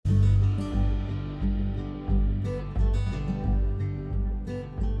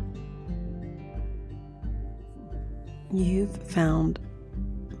You've found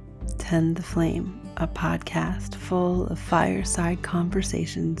Tend the Flame, a podcast full of fireside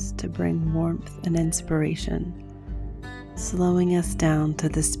conversations to bring warmth and inspiration, slowing us down to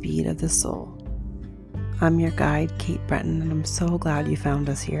the speed of the soul. I'm your guide, Kate Breton, and I'm so glad you found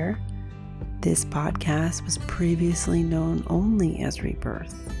us here. This podcast was previously known only as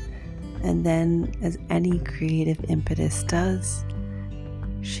Rebirth, and then, as any creative impetus does,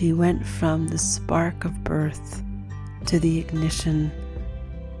 she went from the spark of birth to the ignition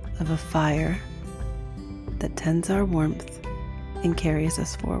of a fire that tends our warmth and carries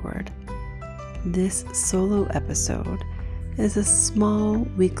us forward. This solo episode is a small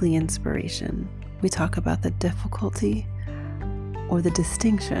weekly inspiration. We talk about the difficulty or the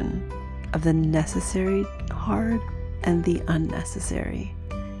distinction of the necessary hard and the unnecessary,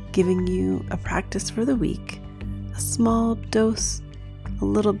 giving you a practice for the week, a small dose, a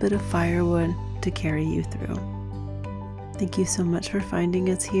little bit of firewood to carry you through. Thank you so much for finding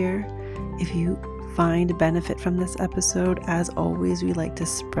us here. If you find benefit from this episode, as always, we like to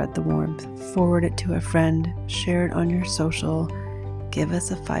spread the warmth. Forward it to a friend, share it on your social, give us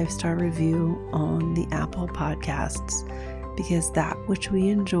a 5-star review on the Apple Podcasts, because that which we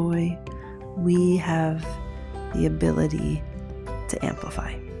enjoy, we have the ability to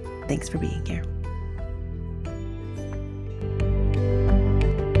amplify. Thanks for being here.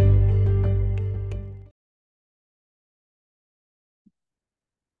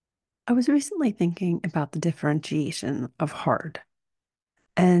 I was recently thinking about the differentiation of hard.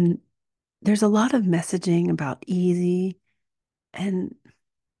 And there's a lot of messaging about easy. And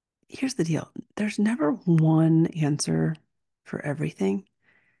here's the deal. There's never one answer for everything.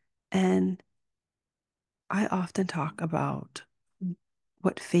 And I often talk about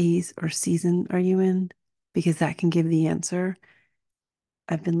what phase or season are you in, because that can give the answer.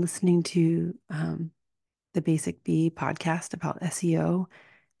 I've been listening to the Basic Bee podcast about SEO.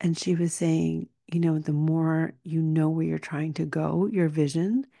 And she was saying, the more you know where you're trying to go, your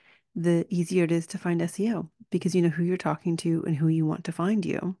vision, the easier it is to find SEO, because you know who you're talking to and who you want to find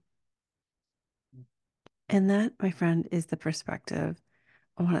you. And that, my friend, is the perspective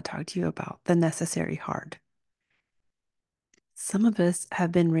I want to talk to you about, the necessary hard. Some of us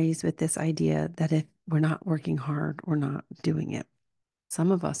have been raised with this idea that if we're not working hard, we're not doing it.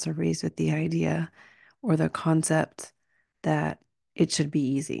 Some of us are raised with the idea or the concept that it should be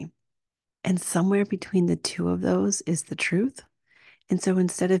easy. And somewhere between the two of those is the truth. And so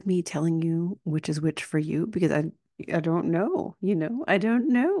instead of me telling you which is which for you, because I don't know, I don't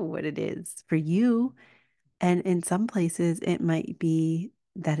know what it is for you. And in some places it might be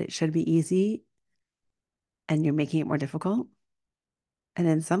that it should be easy and you're making it more difficult. And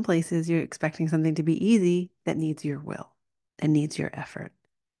in some places you're expecting something to be easy that needs your will and needs your effort.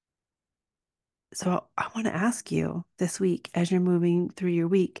 So I want to ask you this week, as you're moving through your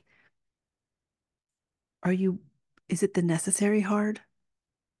week, is it the necessary hard?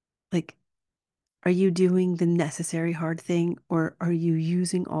 Like, are you doing the necessary hard thing, or are you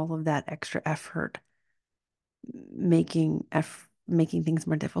using all of that extra effort making things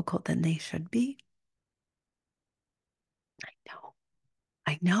more difficult than they should be? No,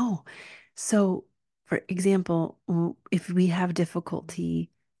 I know. So, for example, if we have difficulty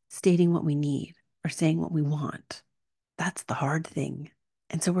stating what we need or saying what we want, that's the hard thing.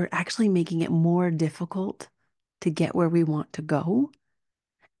 And so we're actually making it more difficult to get where we want to go.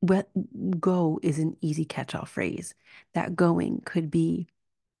 But go is an easy catch-all phrase. That going could be,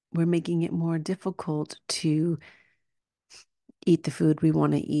 we're making it more difficult to eat the food we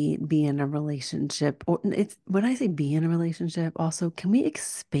want to eat, be in a relationship. Or it's when I say be in a relationship, also, can we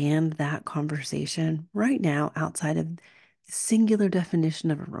expand that conversation right now outside of the singular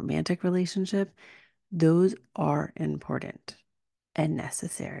definition of a romantic relationship? Those are important and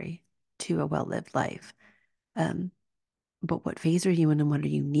necessary to a well-lived life. But what phase are you in and what are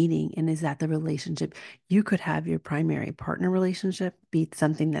you needing? And is that the relationship? You could have your primary partner relationship be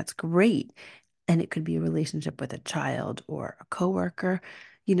something that's great. And it could be a relationship with a child or a coworker.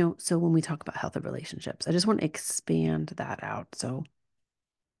 So when we talk about healthy relationships, I just want to expand that out. So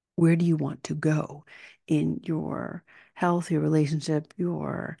where do you want to go in your health, your relationship,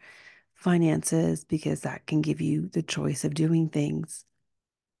 your finances? Because that can give you the choice of doing things.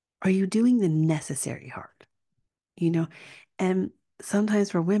 Are you doing the necessary hard? And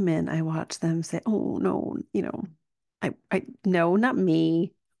sometimes for women, I watch them say, oh no, no, not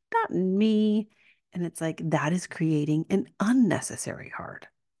me, not me. And it's like, that is creating an unnecessary hard,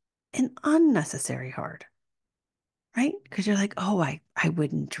 right? Because you're like, oh, I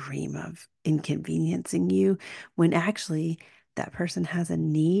wouldn't dream of inconveniencing you, when actually that person has a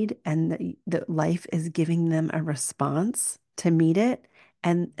need and that life is giving them a response to meet it,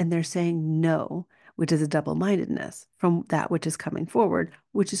 and they're saying no, which is a double-mindedness from that which is coming forward,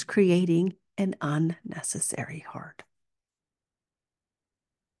 which is creating an unnecessary hard.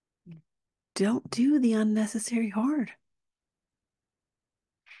 Don't do the unnecessary hard.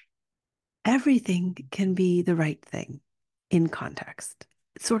 Everything can be the right thing in context.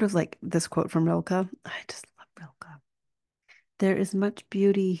 It's sort of like this quote from Rilke. I just love Rilke. There is much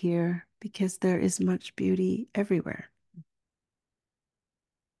beauty here because there is much beauty everywhere.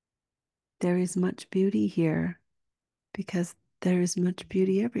 There is much beauty here because there is much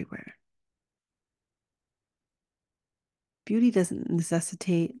beauty everywhere. Beauty doesn't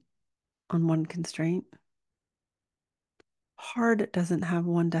necessitate on one constraint. Hard doesn't have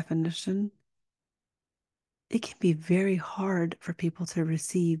one definition. It can be very hard for people to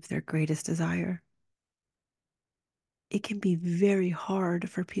receive their greatest desire. It can be very hard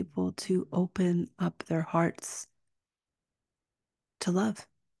for people to open up their hearts to love.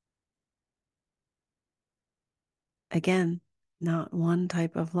 Again, not one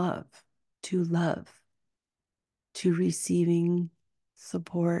type of love, to love, to receiving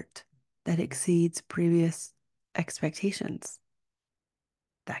support that exceeds previous expectations.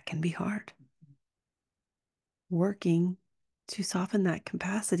 That can be hard. Working to soften that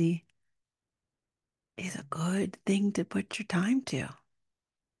capacity is a good thing to put your time to.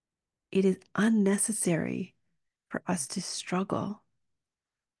 It is unnecessary for us to struggle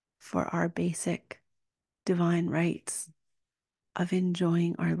for our basic divine rights of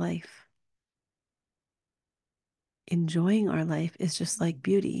enjoying our life. Enjoying our life is just like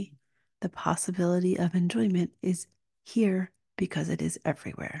beauty. The possibility of enjoyment is here because it is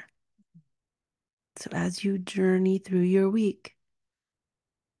everywhere. So as you journey through your week,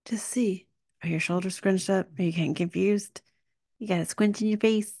 just see, are your shoulders scrunched up? Are you getting confused? You got a squint in your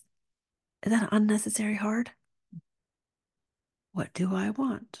face? Is that unnecessary hard? What do I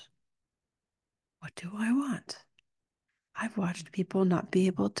want? What do I want? I've watched people not be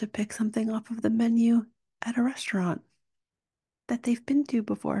able to pick something off of the menu at a restaurant that they've been to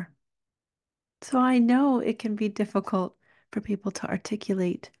before. So I know it can be difficult for people to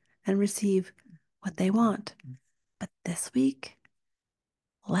articulate and receive what they want. But this week,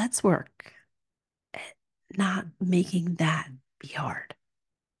 let's work at not making that be hard.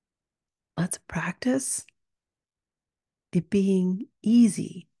 Let's practice it being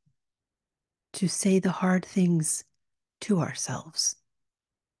easy to say the hard things to ourselves.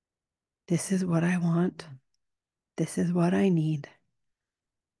 This is what I want. This is what I need.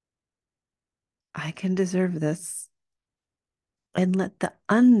 I can deserve this. And let the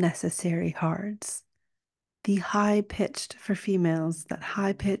unnecessary hards, the high-pitched for females, that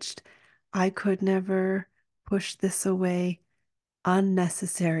high-pitched, I could never push this away,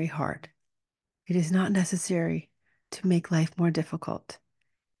 unnecessary hard. It is not necessary to make life more difficult.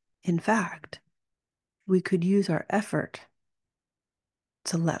 In fact, we could use our effort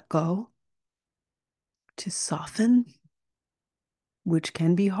to let go, to soften, which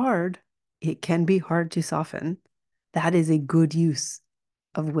can be hard. It can be hard to soften. That is a good use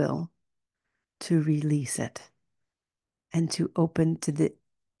of will, to release it and to open to the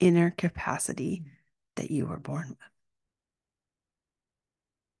inner capacity that you were born with.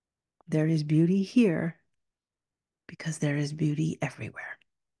 There is beauty here because there is beauty everywhere.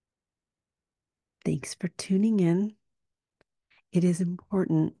 Thanks for tuning in. It is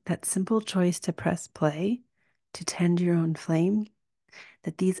important, that simple choice to press play, to tend your own flame,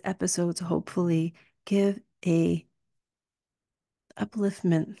 that these episodes hopefully give a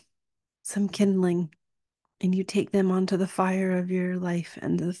upliftment, some kindling, and you take them onto the fire of your life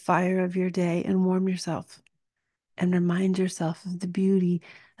and the fire of your day and warm yourself and remind yourself of the beauty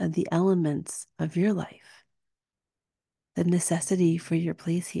of the elements of your life, the necessity for your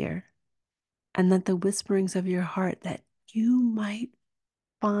place here, and that the whisperings of your heart that you might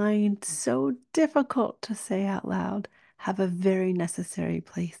find so difficult to say out loud have a very necessary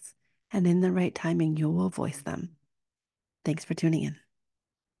place, and in the right timing, you will voice them. Thanks for tuning in.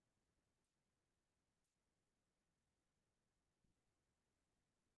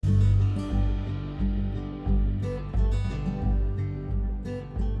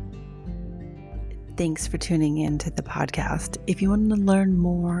 Thanks for tuning in to the podcast. If you want to learn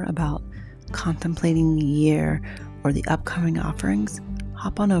more about contemplating the year or the upcoming offerings,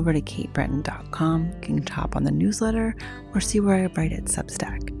 hop on over to katebrenton.com. You can hop on the newsletter or see where I write at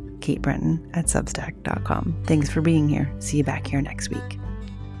Substack, katebrenton@substack.com. Thanks for being here. See you back here next week.